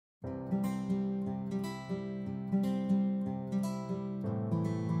Hello,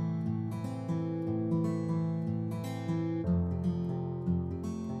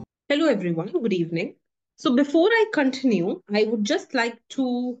 everyone. Good evening. So, before I continue, I would just like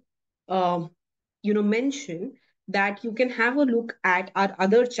to, mention that you can have a look at our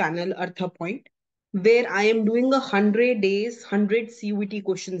other channel, ArthaPoint, where I am doing 100 days, 100 CUET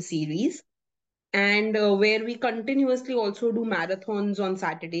question series, and where we continuously also do marathons on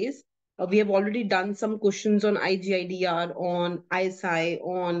Saturdays. We have already done some questions on IGIDR, on ISI,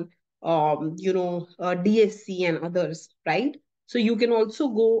 on DSC and others, right? So you can also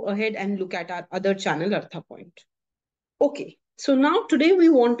go ahead and look at our other channel, ArthaPoint. Okay, so now today we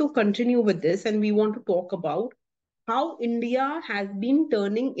want to continue with this, and we want to talk about how India has been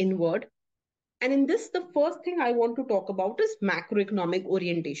turning inward. And in this, the first thing I want to talk about is macroeconomic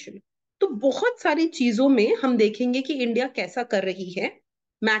orientation. तो बहुत सारी चीजों में हम देखेंगे कि India कैसा कर रही है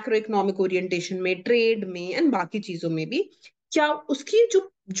मैक्रो इकोनॉमिक ओरिएंटेशन में, ट्रेड में एंड बाकी चीजों में भी। क्या उसकी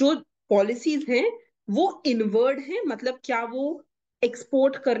जो जो पॉलिसीज हैं वो इनवर्ड हैं, मतलब क्या वो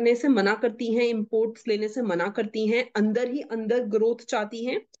एक्सपोर्ट करने से मना करती हैं, इंपोर्ट्स लेने से मना करती हैं, अंदर ही अंदर ग्रोथ चाहती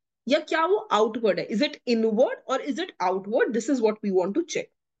हैं, या क्या वो आउटवर्ड है? इज इट इनवर्ड और is it outward? This is what we want to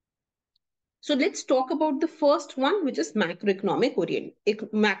check. So let's talk about the first one, which is macroeconomic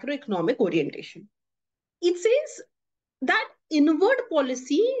orientation. It says that inward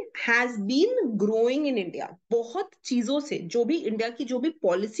policy has been growing in India. बहुत चीजों से जो भी India की जो भी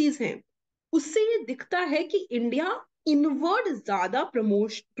policies हैं उससे ये दिखता है कि इंडिया इनवर्ड ज्यादा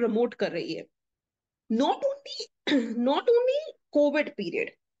प्रमोट कर रही है. Not only Covid period,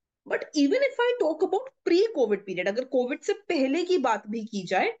 but even if I talk about pre Covid period, अगर कोविड से पहले की बात भी की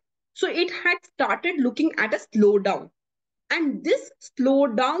जाए, so it had started looking at a slowdown. And this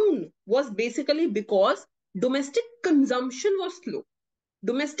slowdown was basically because domestic consumption was slow.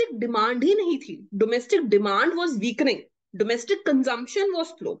 Domestic demand ही नहीं थी. Domestic demand was weakening. Domestic consumption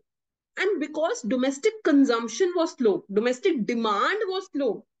was slow. And because domestic consumption was slow, domestic demand was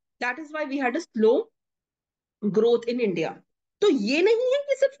slow. That is why we had a slow growth in India. तो ये नहीं है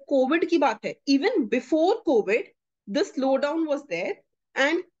कि सिर्फ Covid की बात है. Even before COVID, the slowdown was there.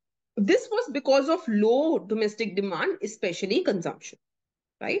 And this was because of low domestic demand, especially consumption,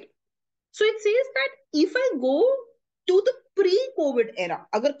 right? So it says that if I go to the pre-COVID era,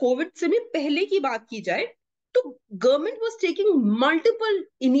 अगर COVID से भी पहले की बात की जाए, तो government was taking multiple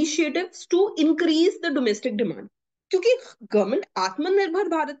initiatives to increase the domestic demand. क्योंकि गवर्नमेंट आत्मनिर्भर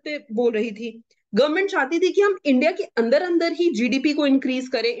भारत पे बोल रही थी. गवर्नमेंट चाहती थी कि हम इंडिया के अंदर अंदर ही जीडीपी को इंक्रीज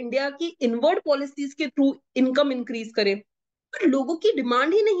करें, इंडिया की इनवर्ड पॉलिसीज के थ्रू इनकम इंक्रीज करें. पर लोगों की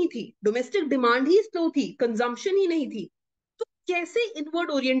डिमांड ही नहीं थी, डोमेस्टिक डिमांड ही स्लो थी, कंजम्पशन ही नहीं थी. तो कैसे इनवर्ड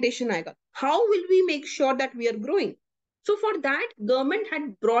ओरिएंटेशन आएगा? How will we make sure that we are growing? So for that, government had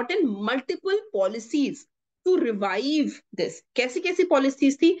brought in multiple policies to revive this. कैसी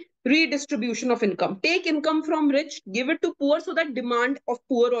policies थी? Redistribution of income. Take income from rich, give it to poor so that demand of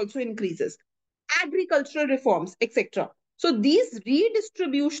poor also increases. Agricultural reforms, etc. So these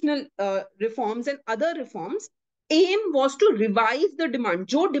redistributional reforms and other reforms aim was to revive the demand.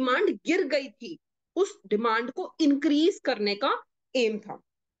 जो demand गिर गई थी उस demand को increase करने का aim था.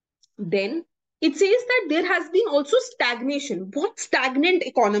 Then it says that there has been also stagnation. बहुत stagnant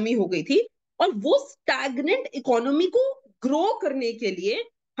economy हो गई थी, और वो stagnant economy को grow करने के लिए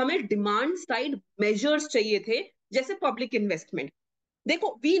हमें demand side measures चाहिए थे, जैसे public investment. देखो,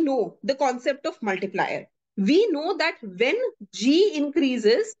 we know the concept of multiplier. We know that when G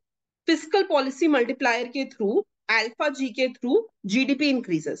increases, fiscal policy multiplier के through, alpha G के through, GDP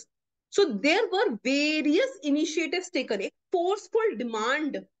increases. So there were various initiatives taken. एक forceful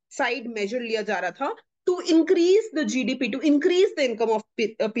demand side measure लिया जा रहा था to increase the GDP, to increase the income of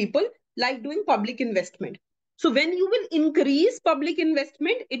people, like doing public investment. So when you will increase public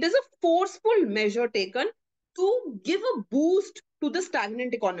investment, it is a forceful measure taken to give a boost to the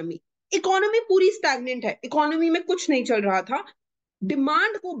stagnant economy. Economy पूरी stagnant है, economy में कुछ नहीं चल रहा था.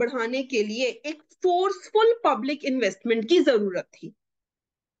 Demand को बढ़ाने के लिए एक फोर्सफुल पब्लिक इन्वेस्टमेंट की जरूरत थी.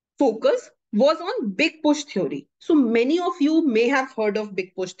 Focus was on big push theory. So many of you may have heard of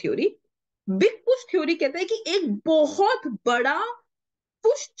big push theory. Big push theory कहता है कि एक बहुत बड़ा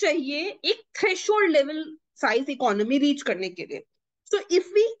पुश चाहिए एक threshold level size economy reach करने के लिए. So if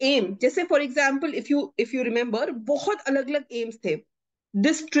we aim, जैसे for example, if you remember, बहुत अलग अलग एम्स थे.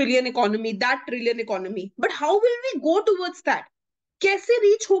 This trillion economy, that trillion economy. But how will we go towards that? कैसे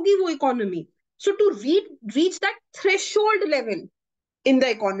reach होगी वो economy? So to reach that threshold level in the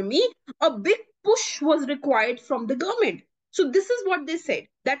economy, a big push was required from the government. So this is what they said,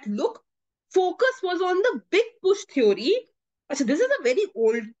 that look, focus was on the big push theory. Achha, this is a very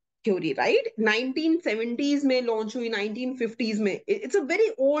old theory, right? 1970s में launch हुई, 1950s में. It's a very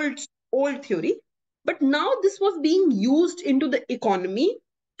old theory, but now this was being used into the economy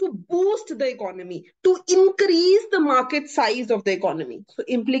to boost the economy, to increase the market size of the economy. So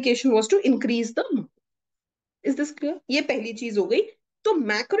implication was to increase the. Is this clear? ये पहली चीज हो गई. तो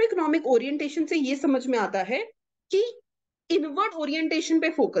macro economic orientation से ये समझ में आता है कि इनवर्ड ओरिएंटेशन पे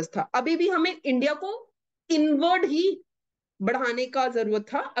फोकस था. अभी भी हमें इंडिया को इनवर्ड ही बढ़ाने का जरूरत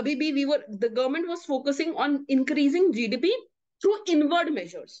था. अभी भी the government was focusing on increasing GDP through inward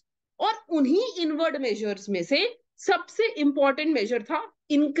measures. और उन्हीं इनवर्ड मेजर्स में से सबसे इंपॉर्टेंट मेजर था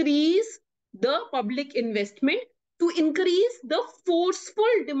increase the public investment, to increase the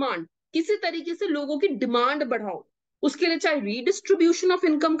forceful demand. किसी तरीके से लोगों की डिमांड बढ़ाओ. उसके लिए चाहे रीडिस्ट्रीब्यूशन ऑफ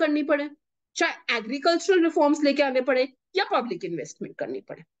इनकम करनी पड़े, चाहे एग्रीकल्चरल रिफॉर्म्स लेके आने पड़े, या पब्लिक इन्वेस्टमेंट करनी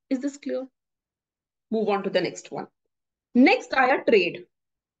पड़े. Is this clear? Move on to the next one. Next आया ट्रेड.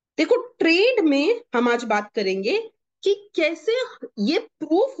 देखो, ट्रेड में हम आज बात करेंगे कि कैसे ये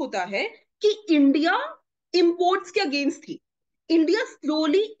प्रूफ होता है कि इंडिया इंपोर्ट्स के अगेंस्ट थी. इंडिया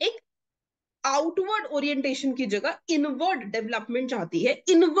स्लोली एक आउटवर्ड ओरिएंटेशन की जगह इनवर्ड डेवलपमेंट चाहती है,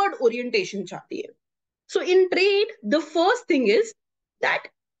 इनवर्ड ओरिएंटेशन चाहती है. सो in trade the first thing is that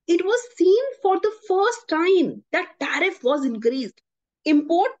it was seen for the first time that tariff was increased.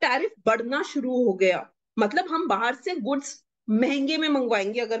 Import tariff बढ़ना शुरू हो गया. मतलब हम बाहर से गुड्स महंगे में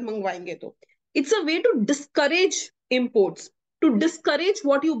मंगवाएंगे, अगर मंगवाएंगे तो. It's a way to discourage imports, to discourage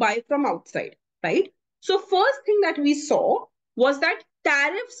what you buy from outside, right? So first thing that we saw was that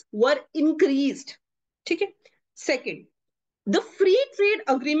tariffs were increased. ठीक है. Second, the free trade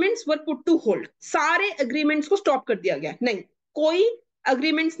agreements were put to hold. सारे agreements को stop कर दिया गया. नहीं, कोई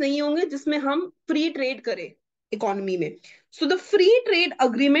agreements नहीं होंगे जिसमें हम free trade करें economy में. So the free trade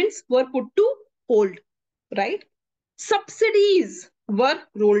agreements were put to hold, right? Subsidies were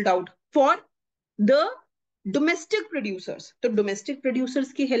rolled out for the domestic producers. तो domestic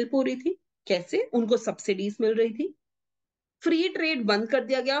producers की help हो रही थी. कैसे? उनको subsidies मिल रही थी. फ्री ट्रेड बंद कर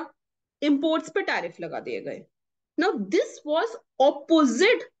दिया गया, इंपोर्ट्स पे टैरिफ लगा दिए गए. Now, this was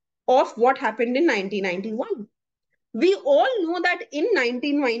opposite of what happened in 1991. We all know that in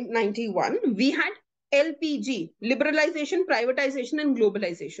 1991, we had LPG, liberalization, privatization, and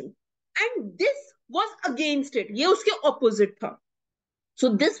globalization. And this was against it. ये उसके opposite था.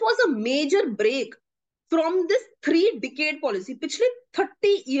 So this was a major break from this 3-decade policy. पिछले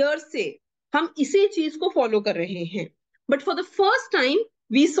 30 years से हम इसी चीज को follow कर रहे हैं. But for the first time,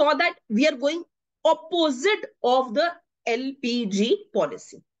 we saw that we are going opposite of the LPG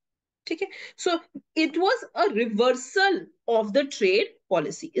policy. ठीक है. So it was a reversal of the trade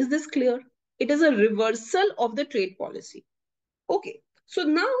policy. Is this clear? It is a reversal of the trade policy. Okay. So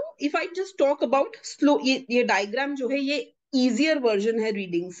now if I just talk about slow, ये diagram जो है ये easier version है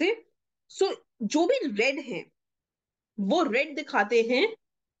reading से. So जो भी red हैं वो red दिखाते हैं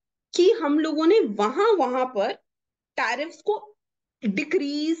कि हम लोगों ने वहां पर टैरिफ्स को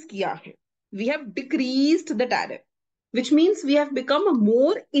डिक्रीज किया है. We have decreased the tariff, which means we have become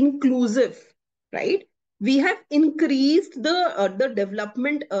more inclusive, right? We have increased the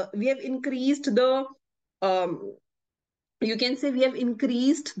development. We have increased the um, you can say we have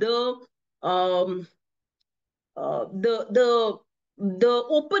increased um, the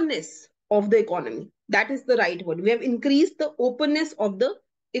openness of the economy. That is the right word. We have increased the openness of the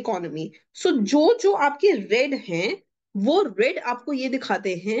economy. So जो आपके red हैं वो red आपको ये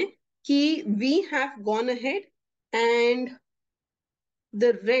दिखाते हैं कि we have gone ahead and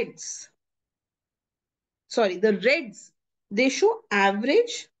the reds, they show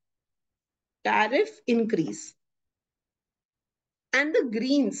average tariff increase, and the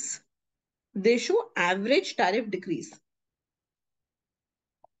greens, they show average tariff decrease.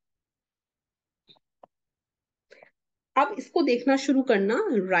 अब इसको देखना शुरू करना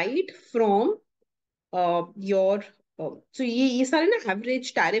right from your so ये सारे ना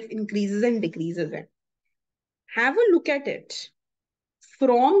average tariff increases and decreases हैं. Have a look at it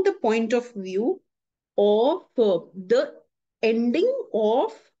from the point of view of the ending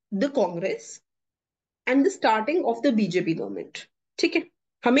of the Congress and the starting of the BJP government. ठीक है.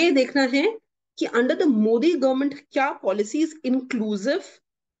 हमें ये देखना है कि अंडर द मोदी गवर्नमेंट क्या policies inclusive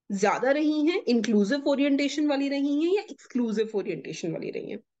ज्यादा रही हैं, इंक्लूसिव ओरिएंटेशन वाली रही हैं, या एक्सक्लूसिव ओरिएंटेशन वाली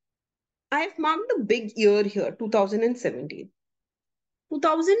रही हैं. I have marked the big year here 2017.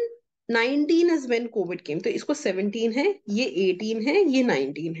 2019 is when Covid केम. तो इसको 17 है, ये 18 है, ये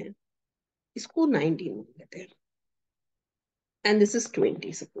 19 है. इसको 19 मान लेते हैं एंड दिस इज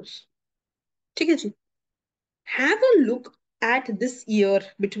 20 सपोज. ठीक है जी. Have a look at this year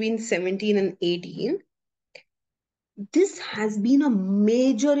between 17 and 18. this has been a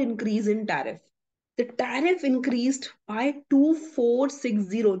major increase in tariff. The tariff increased by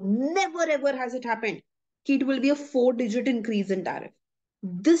 2460. Never ever has it happened. It will be a 4-digit increase in tariff.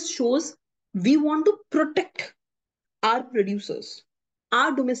 This shows we want to protect our producers,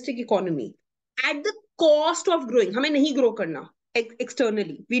 our domestic economy at the cost of growing. हमें नहीं grow करना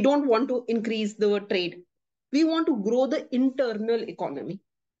externally. We don't want to increase the trade. We want to grow the internal economy.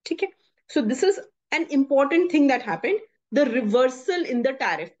 ठीक है? So this is an important thing that happened, the reversal in the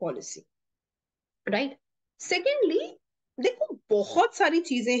tariff policy. Right? Secondly, देखो बहुत सारी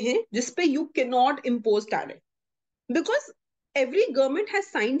चीजें हैं जिसपे you cannot impose tariff, because every government has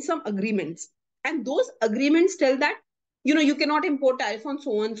signed some agreements, and those agreements tell that you cannot import tariff on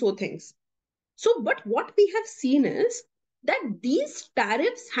so and so things. So but what we have seen is that these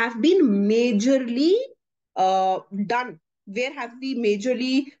tariffs have been majorly done. Where have we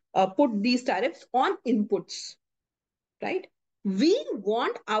majorly put these tariffs? On inputs, right? We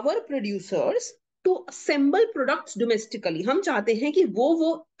want our producers to assemble products domestically. हम चाहते हैं कि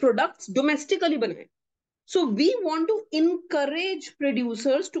वो products domestically बनाए. So we want to encourage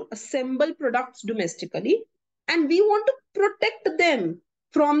producers to assemble products domestically, and we want to protect them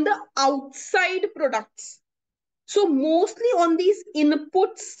from the outside products. So mostly on these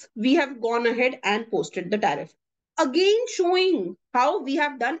inputs, we have gone ahead and posted the tariff. Again, showing how we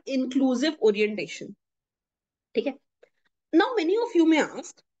have done inclusive orientation. Okay. Now, many of you may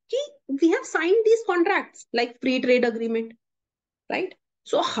ask, we have signed these contracts like free trade agreement, right?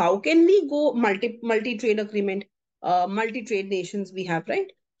 So how can we go multi trade agreement, multi trade nations we have,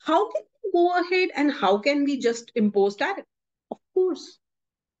 right? How can we go ahead and how can we just impose tariff? Of course,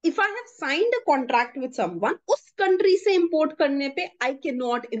 if I have signed a contract with someone, उस country से import करने पे I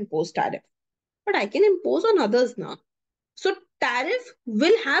cannot impose tariff, but I can impose on others now. So tariff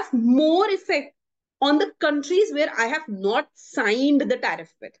will have more effect on the countries where I have not signed the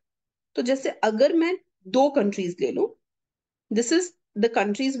tariff with. तो जैसे अगर मैं 2 countries ले लूं, this is the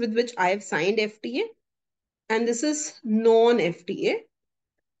countries with which I have signed FTA, and this is non-FTA.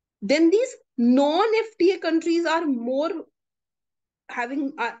 Then these non-FTA countries are more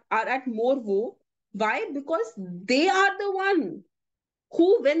are at more woe. Why? Because they are the one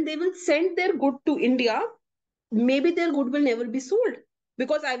who, when they will send their good to India, maybe their good will never be sold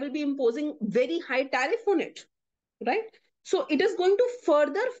because I will be imposing very high tariff on it, right? So it is going to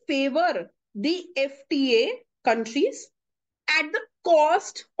further favor the FTA countries at the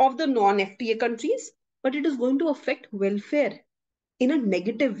cost of the non-FTA countries, but it is going to affect welfare in a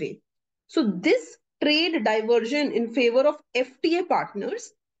negative way. So this trade diversion in favor of FTA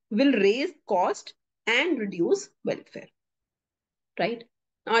partners will raise cost and reduce welfare, right?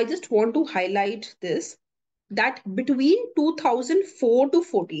 Now, I just want to highlight this, that between 2004 to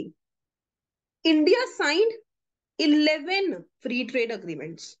 14, India signed 11 free trade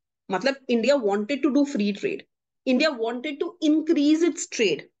agreements. Matlab, India wanted to do free trade. India wanted to increase its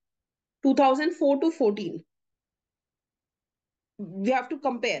trade. 2004 to 14. We have to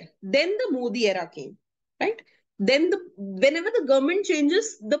compare. Then the Modi era came, right? Then whenever the government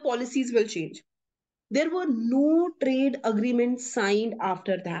changes, the policies will change. There were no trade agreements signed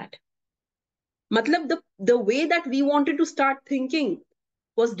after that. Matlab, the way that we wanted to start thinking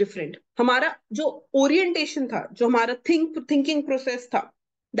was different. हमारा जो orientation था, जो हमारा thinking process था,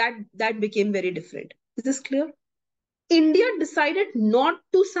 that became very different. Is this clear? India decided not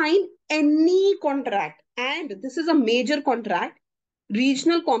to sign any contract, and this is a major contract,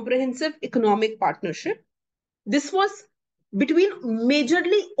 Regional Comprehensive Economic Partnership. This was between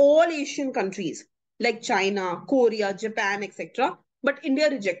majorly all Asian countries like China, Korea, Japan, etc. But India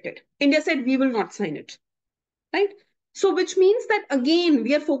rejected. India said, we will not sign it, right? So which means that again,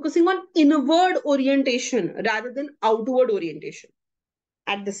 we are focusing on inward orientation rather than outward orientation.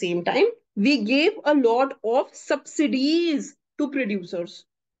 At the same time, we gave a lot of subsidies to producers.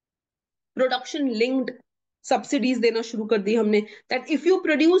 Production linked subsidies देना शुरू कर दी हमने, that if you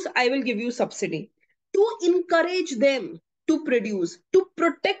produce, I will give you subsidy. To encourage them to produce, to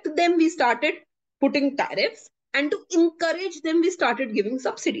protect them, we started putting tariffs, and to encourage them, we started giving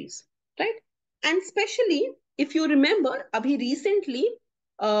subsidies, right? And especially, if you remember, abhi recently,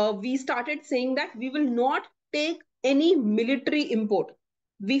 we started saying that we will not take any military import.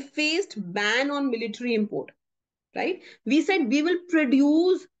 We faced ban on military import, right? We said we will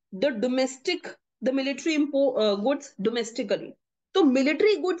produce the military goods domestically. So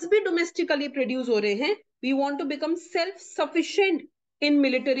military goods bhi domestically produce ho rahe hain. We want to become self-sufficient in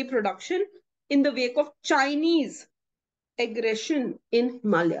military production in the wake of Chinese aggression in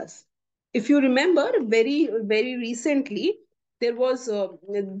Himalayas. If you remember, very, very recently, there was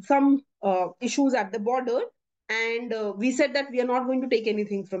some issues at the border, and we said that we are not going to take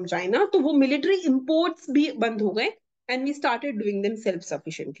anything from China. So वो military imports भी बंद हो गए, and we started doing them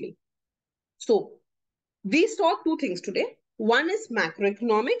self-sufficiently. So we saw two things today. One is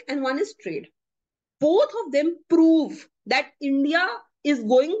macroeconomic and one is trade. Both of them prove that India is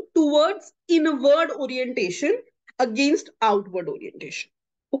going towards inward orientation against outward orientation.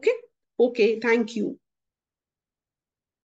 Okay? Okay, thank you.